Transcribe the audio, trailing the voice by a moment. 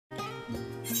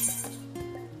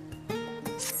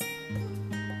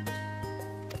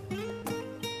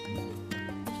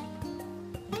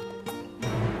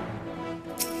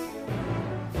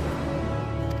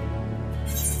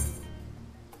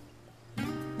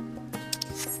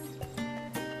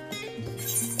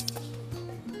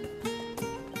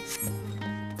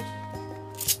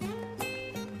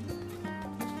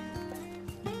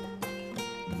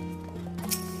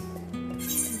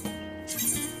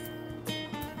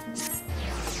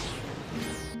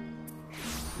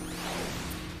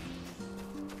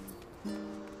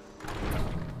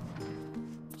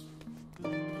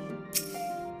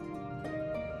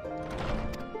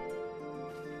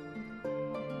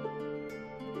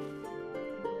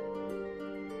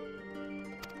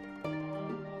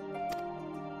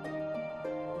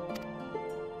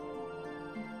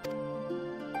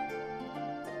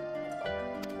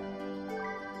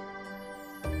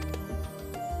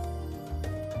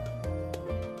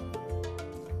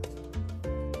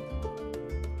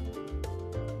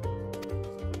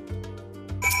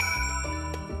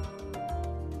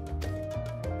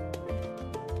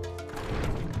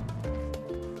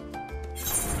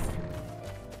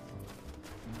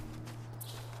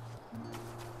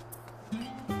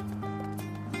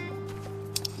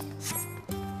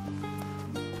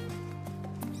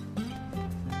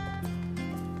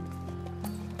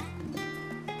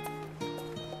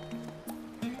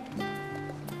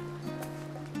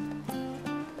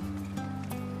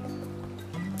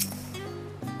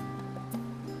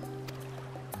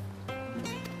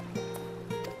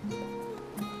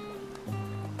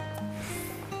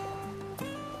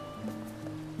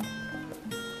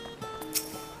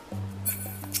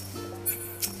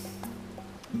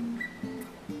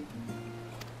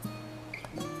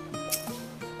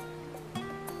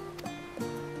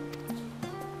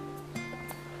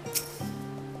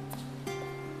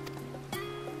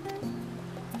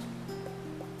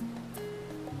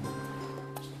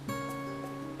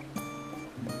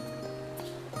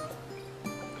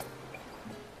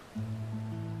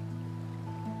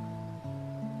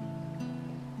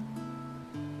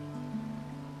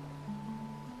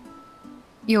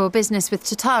Your business with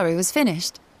Tataru was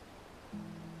finished?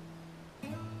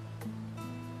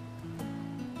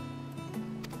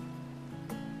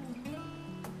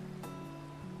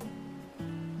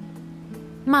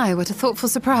 My, what a thoughtful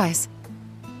surprise.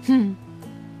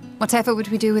 Whatever would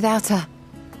we do without her?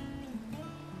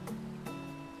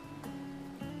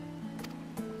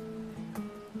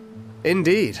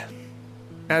 Indeed.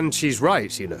 And she's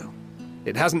right, you know.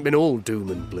 It hasn't been all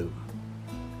doom and gloom.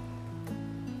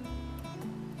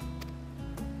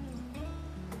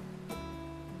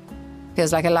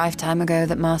 Feels like a lifetime ago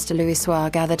that Master Louis Soir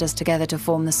gathered us together to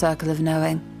form the Circle of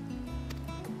Knowing.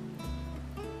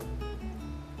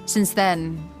 Since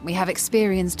then, we have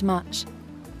experienced much.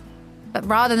 But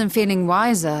rather than feeling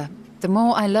wiser, the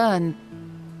more I learn,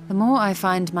 the more I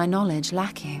find my knowledge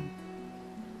lacking.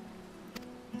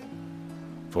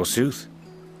 Forsooth.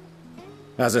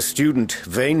 As a student,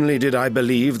 vainly did I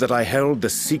believe that I held the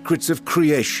secrets of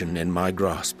creation in my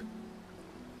grasp.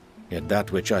 Yet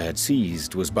that which I had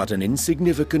seized was but an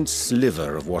insignificant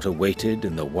sliver of what awaited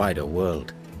in the wider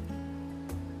world.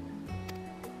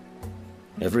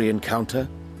 Every encounter,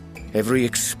 every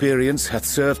experience hath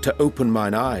served to open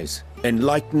mine eyes,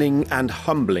 enlightening and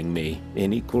humbling me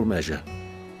in equal measure.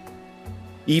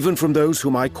 Even from those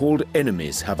whom I called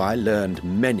enemies have I learned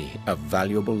many a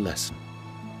valuable lesson.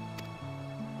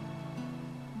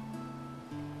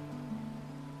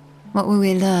 What will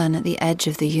we learn at the edge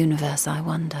of the universe, I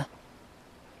wonder?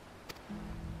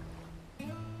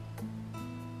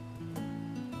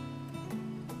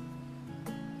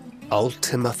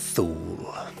 Ultima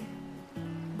Thule,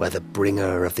 where the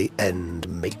bringer of the end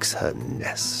makes her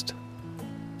nest.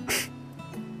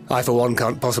 I, for one,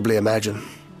 can't possibly imagine.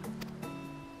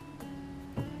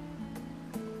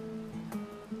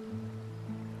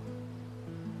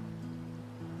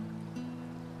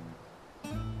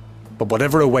 But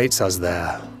whatever awaits us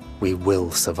there, we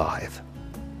will survive.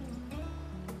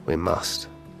 We must.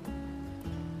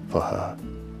 For her.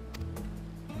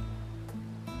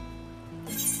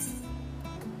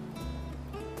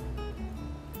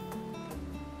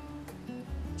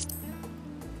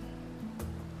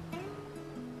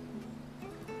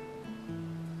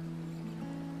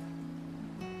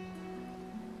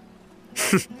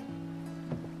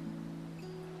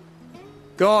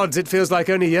 Gods, it feels like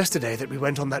only yesterday that we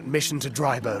went on that mission to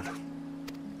Drybone.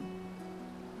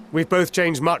 We've both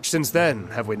changed much since then,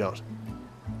 have we not?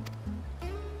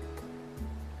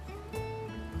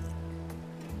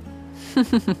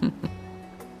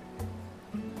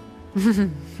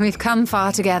 We've come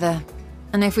far together,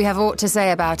 and if we have aught to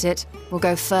say about it, we'll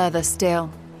go further still.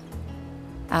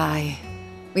 Aye,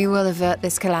 we will avert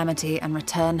this calamity and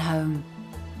return home.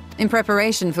 In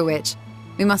preparation for which,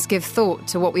 we must give thought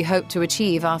to what we hope to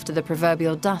achieve after the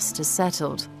proverbial dust has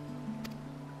settled.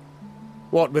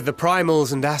 What with the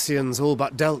primals and Ascians all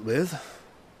but dealt with,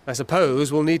 I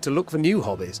suppose we'll need to look for new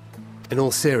hobbies. In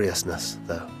all seriousness,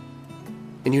 though.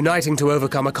 In uniting to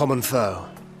overcome a common foe,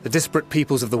 the disparate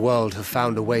peoples of the world have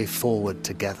found a way forward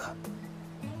together.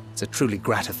 It's a truly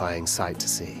gratifying sight to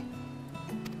see.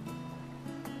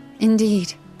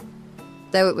 Indeed.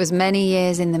 Though it was many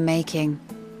years in the making,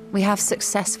 we have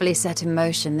successfully set in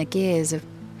motion the gears of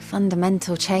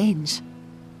fundamental change.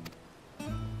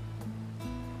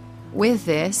 With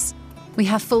this, we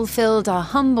have fulfilled our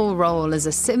humble role as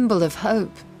a symbol of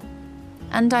hope.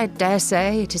 And I dare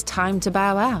say it is time to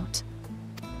bow out.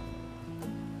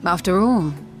 After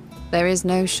all, there is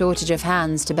no shortage of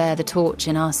hands to bear the torch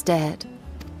in our stead.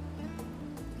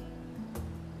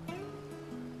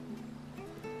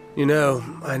 You know,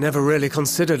 I never really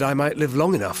considered I might live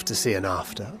long enough to see an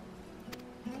after.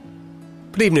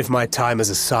 But even if my time as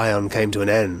a scion came to an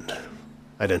end,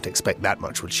 I don't expect that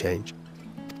much would change.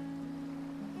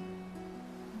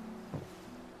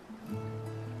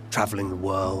 Traveling the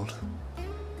world,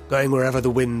 going wherever the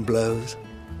wind blows,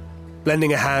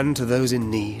 lending a hand to those in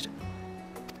need.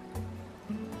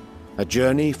 A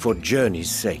journey for journey's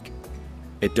sake.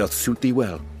 It doth suit thee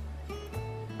well.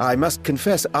 I must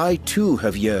confess I too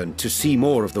have yearned to see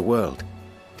more of the world.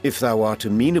 If thou art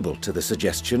amenable to the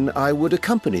suggestion, I would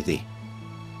accompany thee.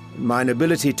 Mine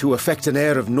ability to affect an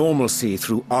air of normalcy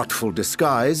through artful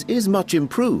disguise is much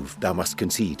improved, thou must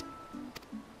concede.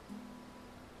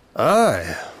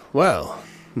 Aye, well,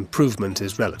 improvement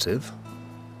is relative.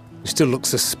 You still look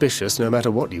suspicious no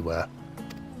matter what you wear.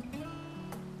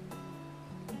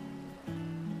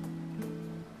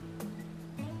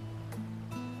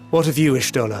 What of you,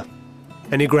 Ishtola?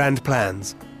 Any grand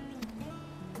plans?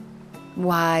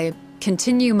 Why,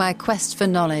 continue my quest for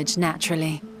knowledge,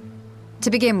 naturally. To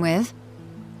begin with,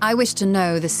 I wish to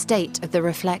know the state of the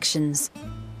reflections,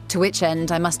 To which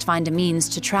end I must find a means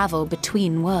to travel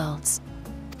between worlds.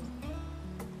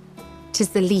 'Tis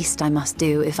the least I must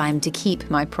do if I am to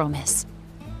keep my promise.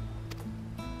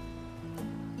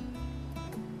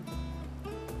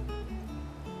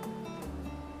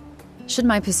 Should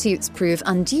my pursuits prove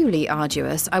unduly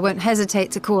arduous, I won't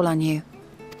hesitate to call on you.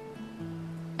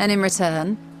 And in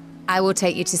return, I will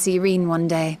take you to see Reen one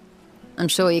day. I'm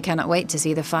sure you cannot wait to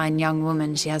see the fine young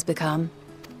woman she has become.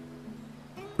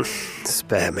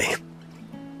 Spare me.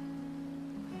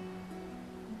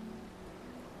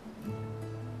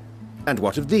 And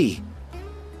what of thee?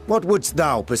 What wouldst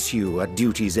thou pursue at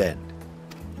duty's end?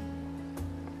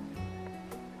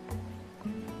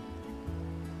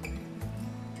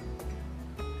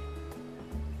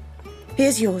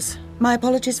 Here's yours. My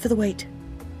apologies for the wait.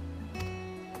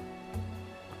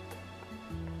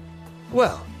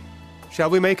 Well, shall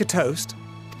we make a toast?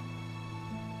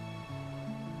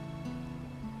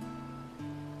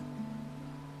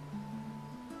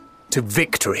 To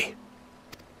victory.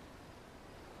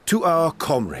 To our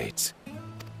comrades.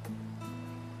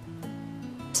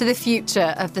 To the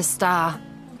future of the star.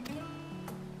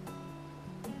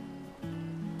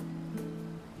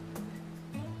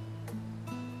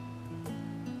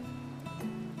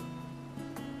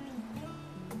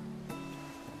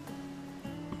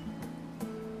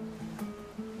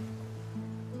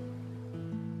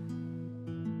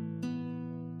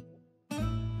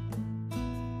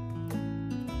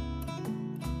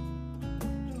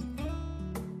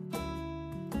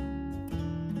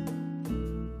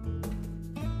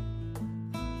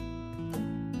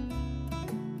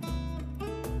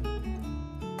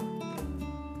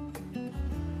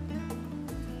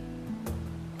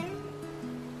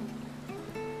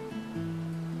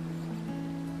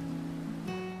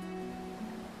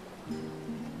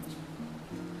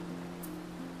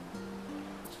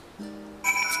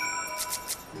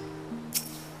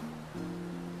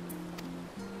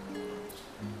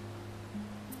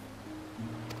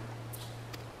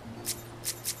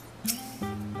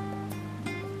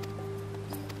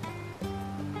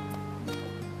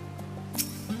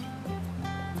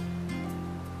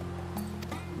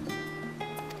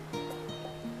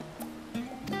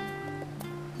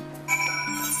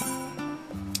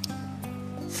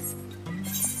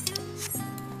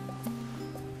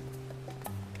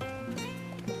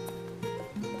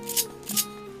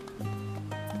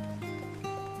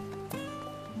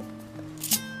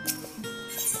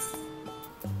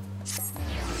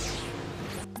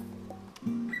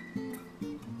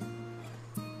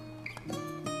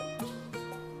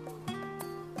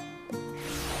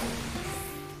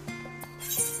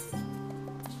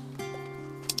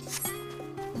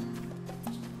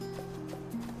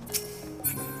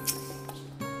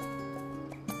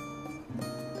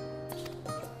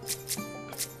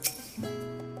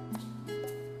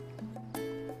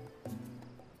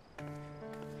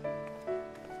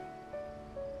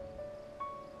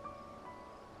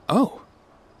 Oh.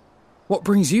 What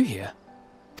brings you here?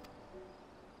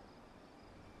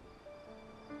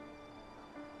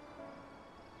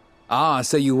 Ah,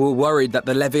 so you were worried that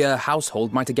the Levier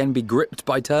household might again be gripped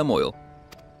by turmoil.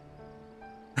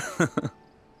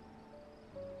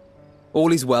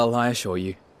 All is well, I assure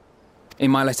you. In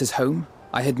my letters home,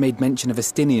 I had made mention of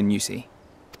Estinian, you see.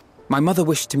 My mother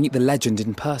wished to meet the legend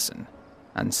in person,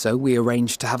 and so we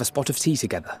arranged to have a spot of tea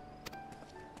together.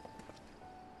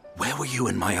 Where were you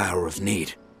in my hour of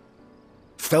need?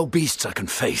 Fell beasts I can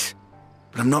face,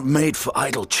 but I'm not made for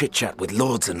idle chit-chat with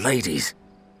lords and ladies.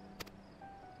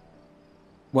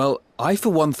 Well, I for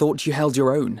one thought you held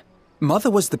your own. Mother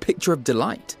was the picture of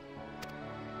delight.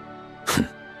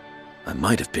 I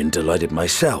might have been delighted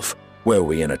myself, were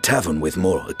we in a tavern with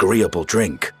more agreeable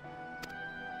drink.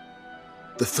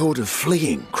 The thought of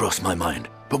fleeing crossed my mind,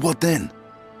 but what then?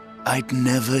 I'd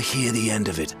never hear the end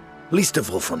of it, least of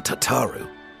all from Tataru.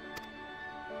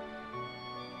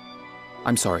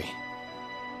 I'm sorry.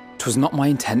 'Twas not my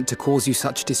intent to cause you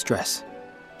such distress.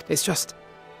 It's just...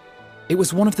 it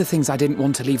was one of the things I didn't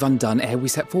want to leave undone ere we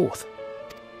set forth.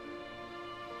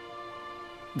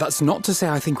 That's not to say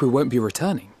I think we won't be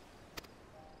returning.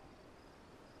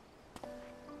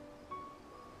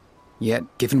 Yet,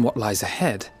 given what lies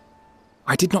ahead,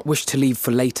 I did not wish to leave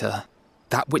for later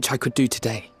that which I could do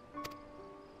today.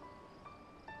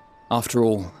 After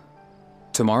all,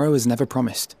 tomorrow is never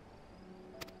promised.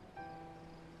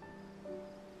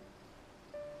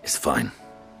 It's fine.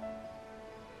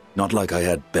 Not like I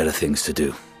had better things to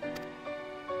do.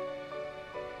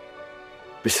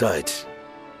 Besides,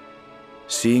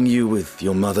 seeing you with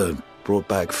your mother brought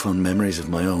back fond memories of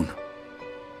my own.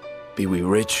 Be we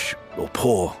rich or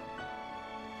poor,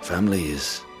 family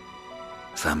is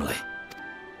family.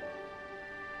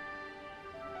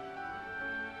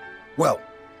 Well,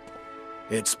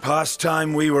 it's past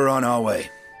time we were on our way.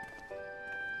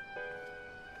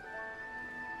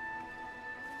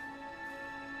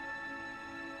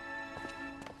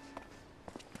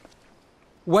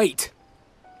 Wait!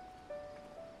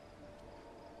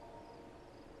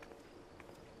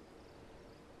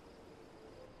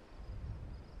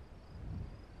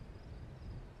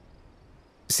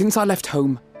 Since I left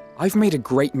home, I've made a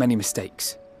great many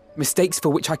mistakes. Mistakes for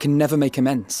which I can never make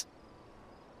amends.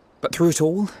 But through it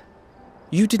all,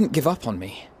 you didn't give up on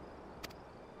me.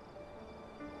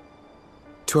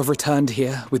 To have returned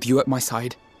here with you at my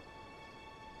side,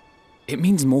 it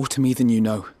means more to me than you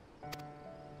know.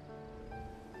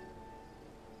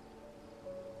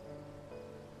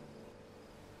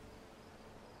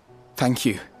 Thank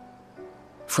you.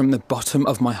 From the bottom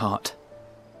of my heart.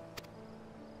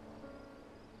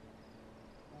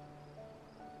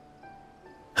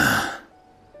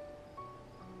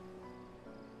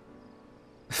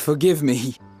 Forgive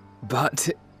me, but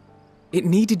it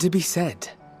needed to be said.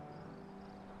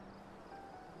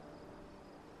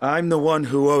 I'm the one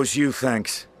who owes you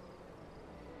thanks.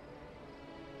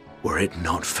 Were it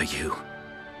not for you,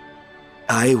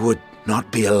 I would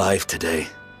not be alive today,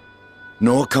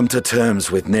 nor come to terms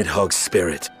with Nidhogg's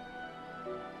spirit.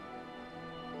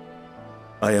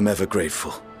 I am ever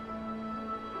grateful.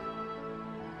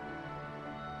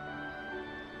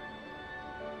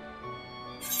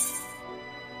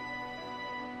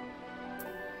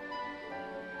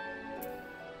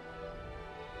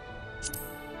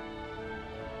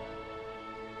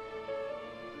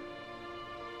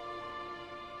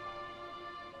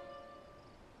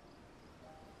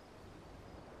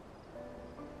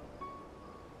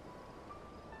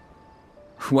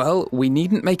 Well, we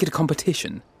needn't make it a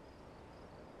competition.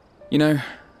 You know,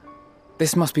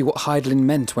 this must be what Hydaelyn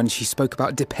meant when she spoke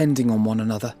about depending on one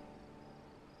another.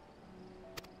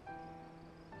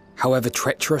 However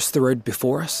treacherous the road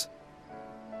before us,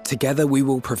 together we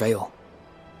will prevail.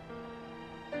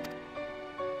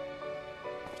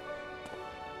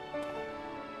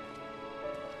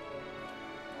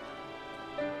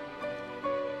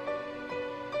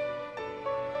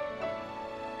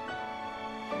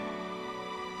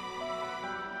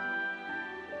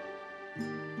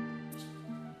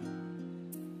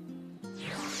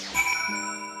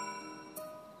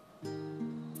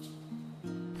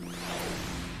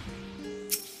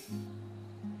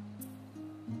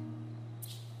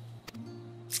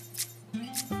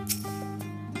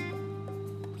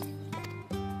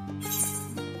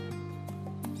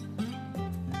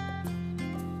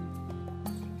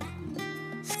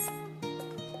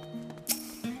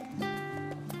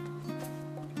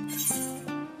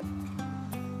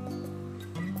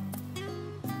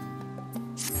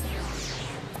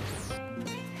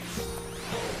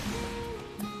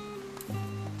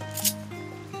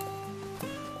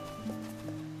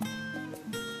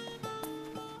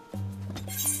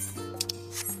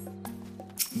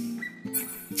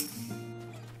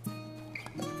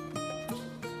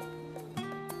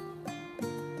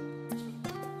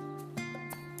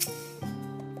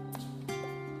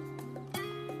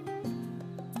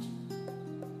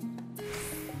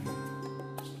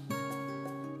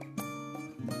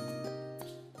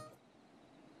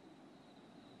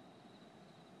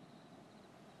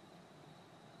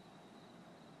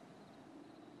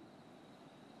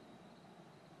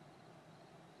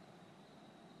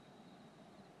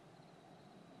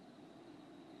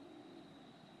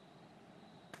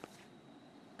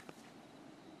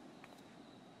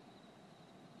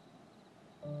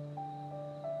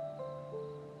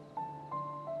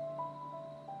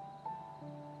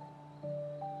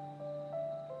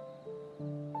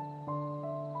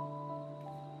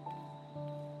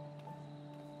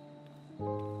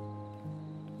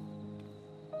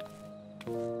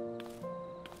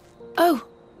 Oh.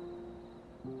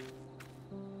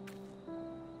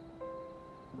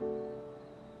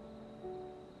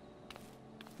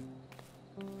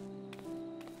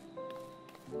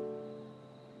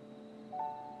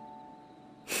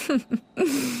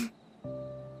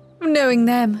 Knowing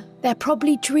them, they're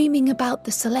probably dreaming about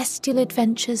the celestial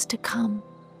adventures to come.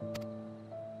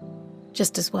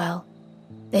 Just as well.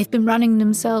 They've been running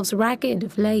themselves ragged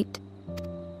of late.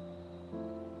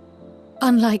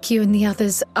 Unlike you and the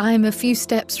others, I'm a few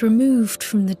steps removed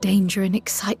from the danger and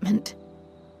excitement.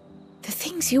 The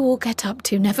things you all get up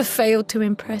to never fail to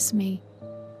impress me.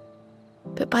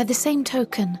 But by the same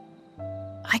token,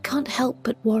 I can't help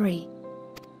but worry.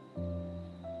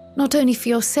 Not only for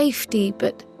your safety,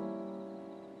 but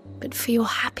for your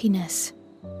happiness.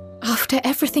 After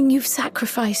everything you've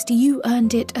sacrificed, you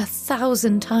earned it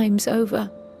 1,000 times over.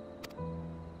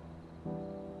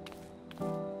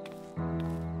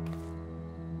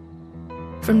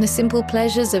 From the simple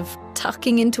pleasures of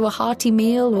tucking into a hearty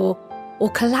meal or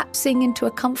collapsing into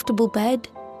a comfortable bed,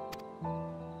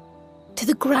 to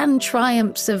the grand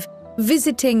triumphs of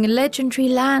visiting legendary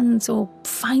lands or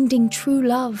finding true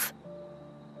love,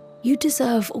 you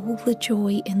deserve all the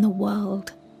joy in the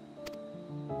world.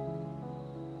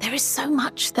 There is so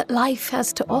much that life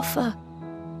has to offer,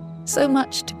 so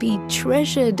much to be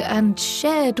treasured and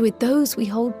shared with those we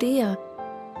hold dear.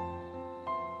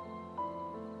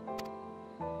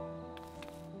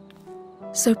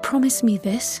 So promise me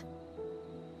this.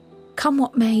 Come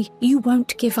what may, you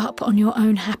won't give up on your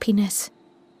own happiness.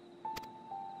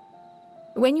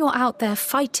 When you're out there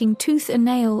fighting tooth and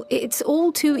nail, it's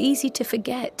all too easy to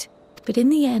forget. But in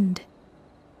the end,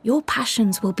 your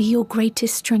passions will be your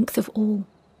greatest strength of all.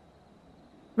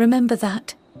 Remember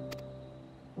that.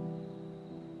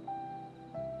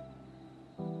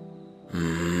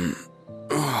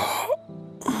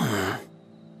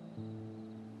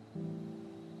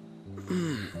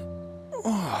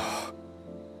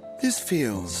 This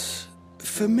feels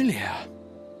familiar.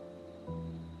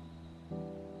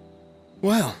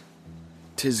 Well,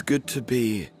 'tis good to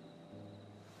be...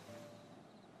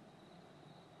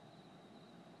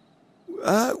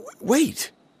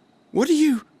 wait! What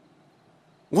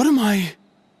am I...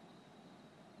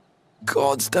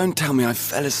 Gods, don't tell me I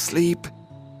fell asleep.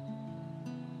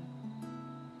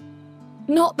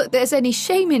 Not that there's any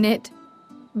shame in it,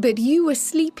 but you were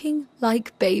sleeping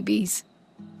like babies.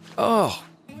 Oh,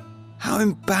 how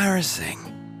embarrassing.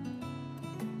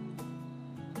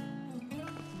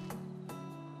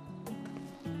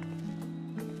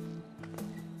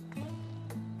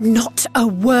 Not a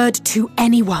word to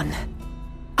anyone.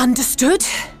 Understood?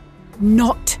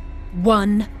 Not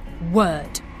one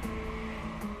word.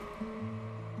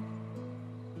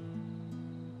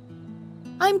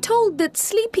 I'm told that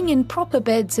sleeping in proper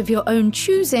beds of your own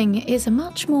choosing is a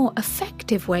much more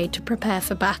effective way to prepare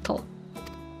for battle.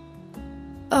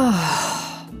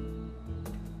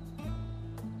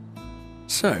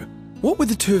 So, what were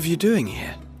the two of you doing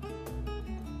here?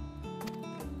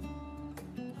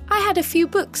 I had a few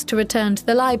books to return to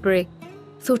the library.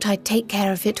 Thought I'd take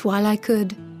care of it while I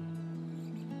could.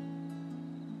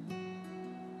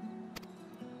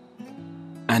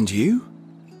 And you?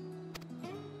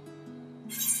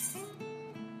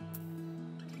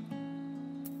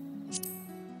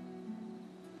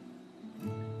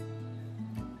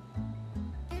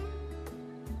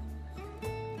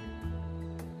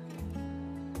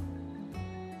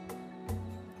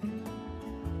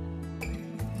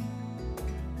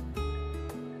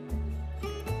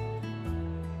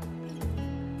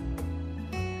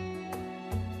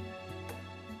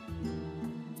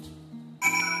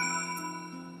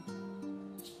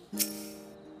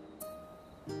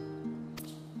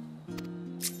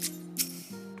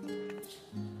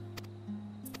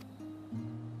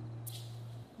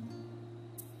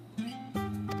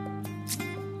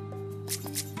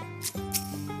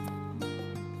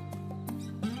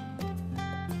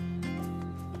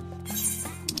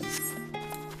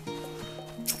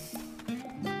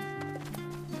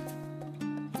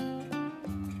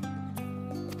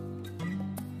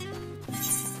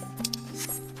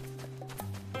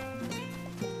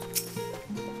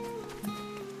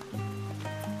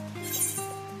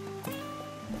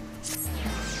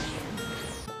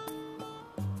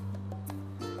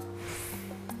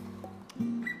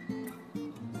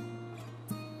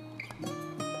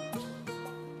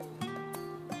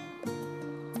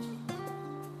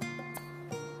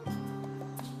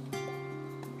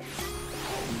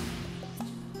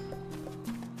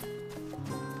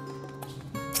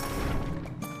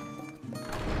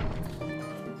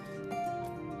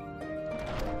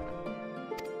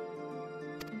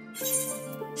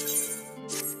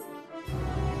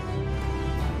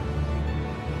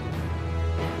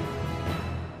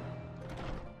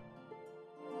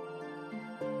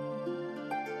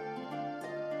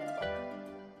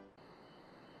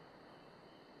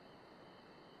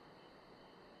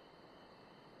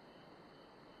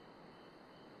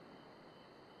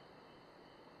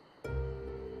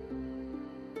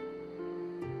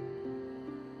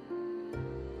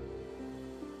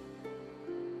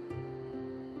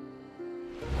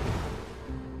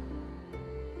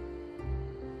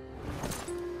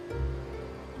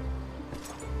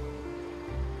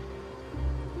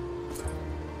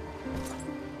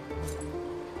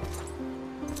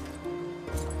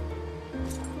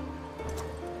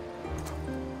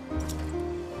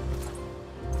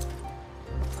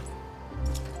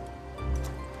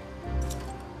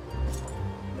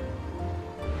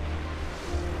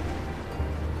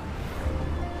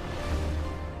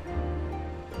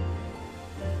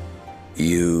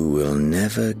 You will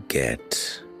never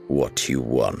get what you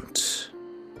want.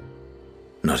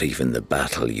 Not even the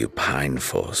battle you pine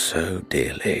for so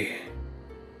dearly.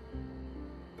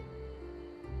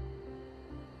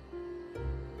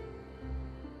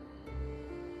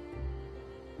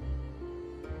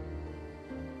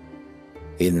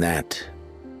 In that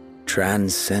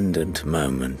transcendent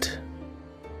moment,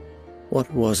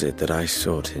 what was it that I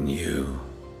sought in you?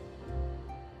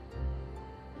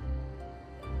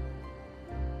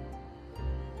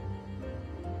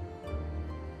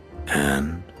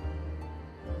 And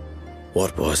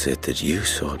what was it that you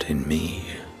sought in me?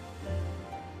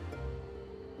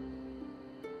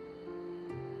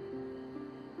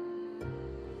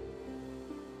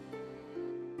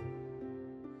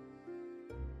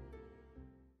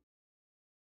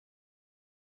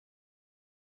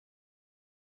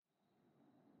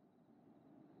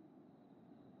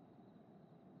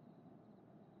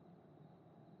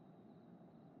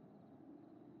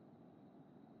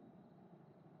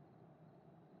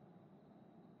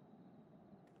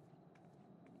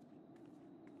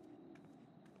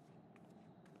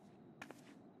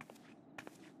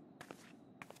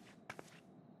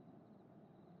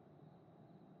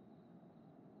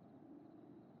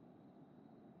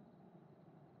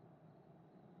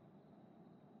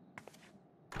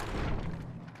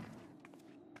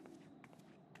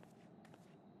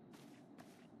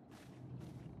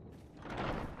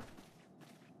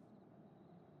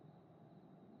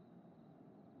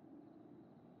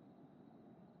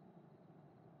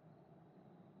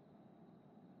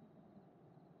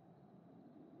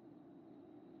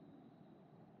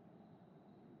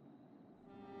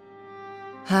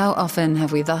 How often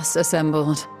have we thus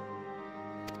assembled?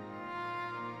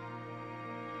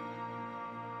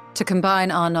 To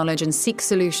combine our knowledge and seek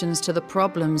solutions to the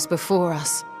problems before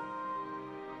us.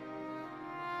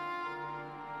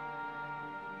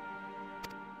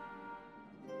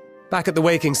 Back at the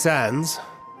Waking Sands,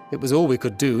 it was all we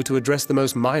could do to address the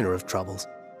most minor of troubles.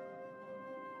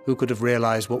 Who could have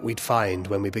realized what we'd find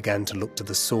when we began to look to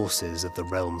the sources of the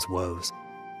realm's woes?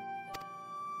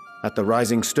 At the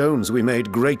Rising Stones we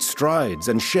made great strides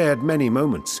and shared many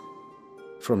moments,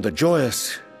 from the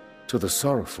joyous to the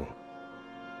sorrowful.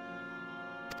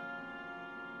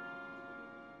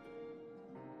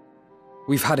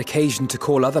 We've had occasion to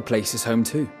call other places home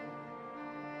too.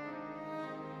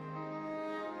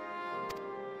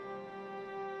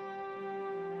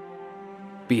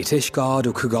 Be it Ishgard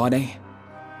or Kugane,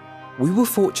 we were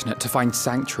fortunate to find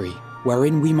sanctuary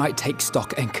wherein we might take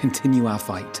stock and continue our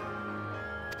fight.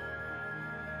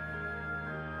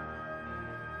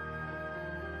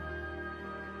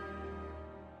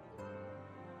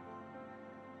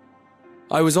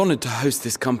 I was honored to host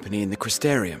this company in the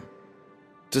Crystarium,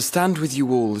 to stand with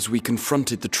you all as we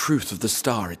confronted the truth of the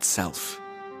star itself.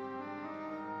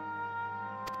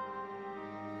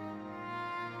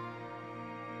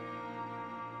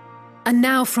 And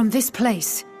now from this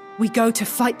place, we go to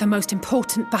fight the most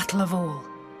important battle of all.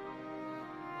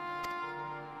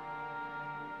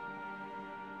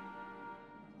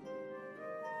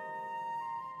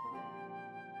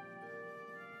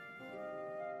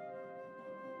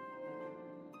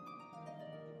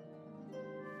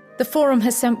 The Forum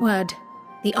has sent word.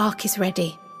 The Ark is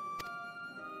ready.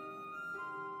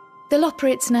 The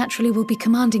Loporrits naturally will be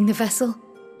commanding the vessel.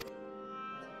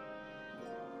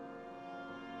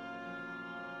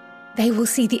 They will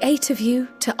see the 8 of you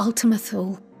to Ultima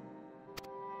Thule.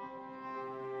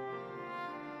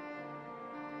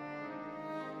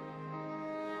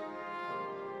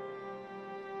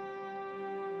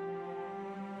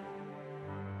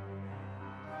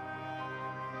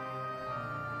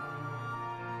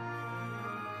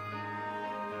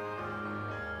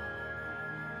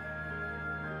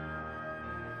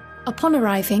 Upon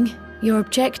arriving, your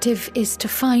objective is to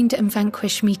find and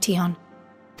vanquish Meteion.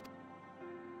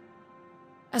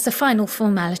 As a final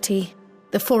formality,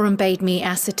 the Forum bade me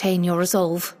ascertain your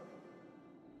resolve.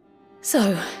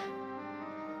 So,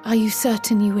 are you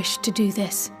certain you wish to do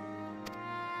this?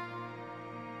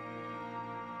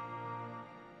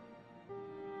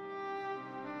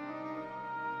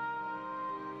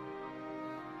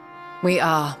 We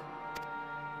are.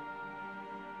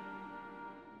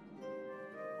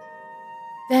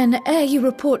 Then, ere you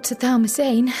report to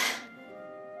Thalmasane,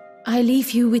 I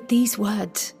leave you with these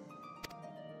words.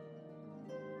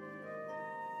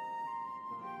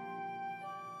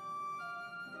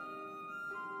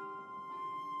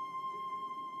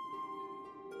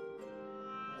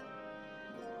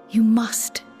 You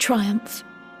must triumph.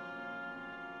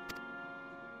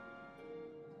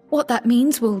 What that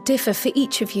means will differ for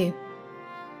each of you.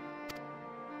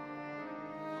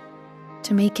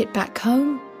 To make it back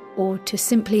home? Or to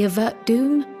simply avert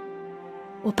doom?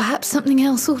 Or perhaps something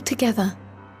else altogether?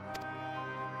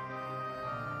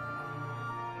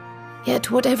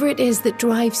 Yet whatever it is that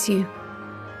drives you,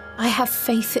 I have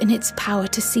faith in its power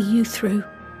to see you through.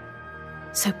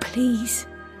 So please,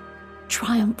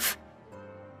 triumph.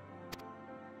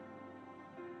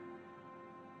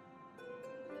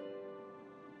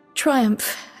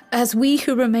 Triumph, as we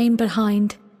who remain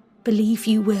behind believe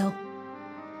you will.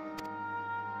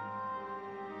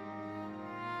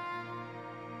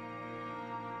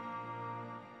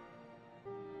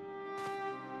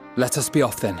 Let us be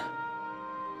off then.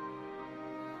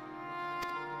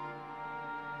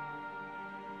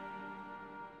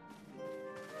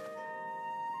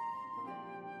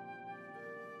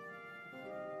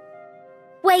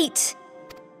 Wait!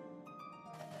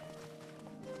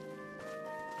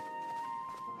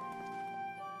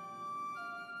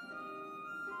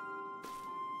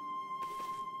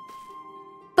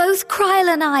 Both Kryl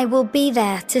and I will be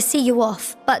there to see you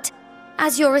off, but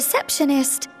as your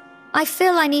receptionist, I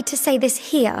feel I need to say this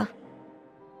here.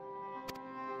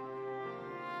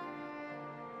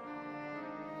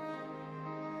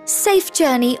 Safe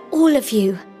journey, all of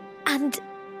you, and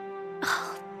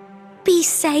be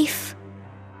safe.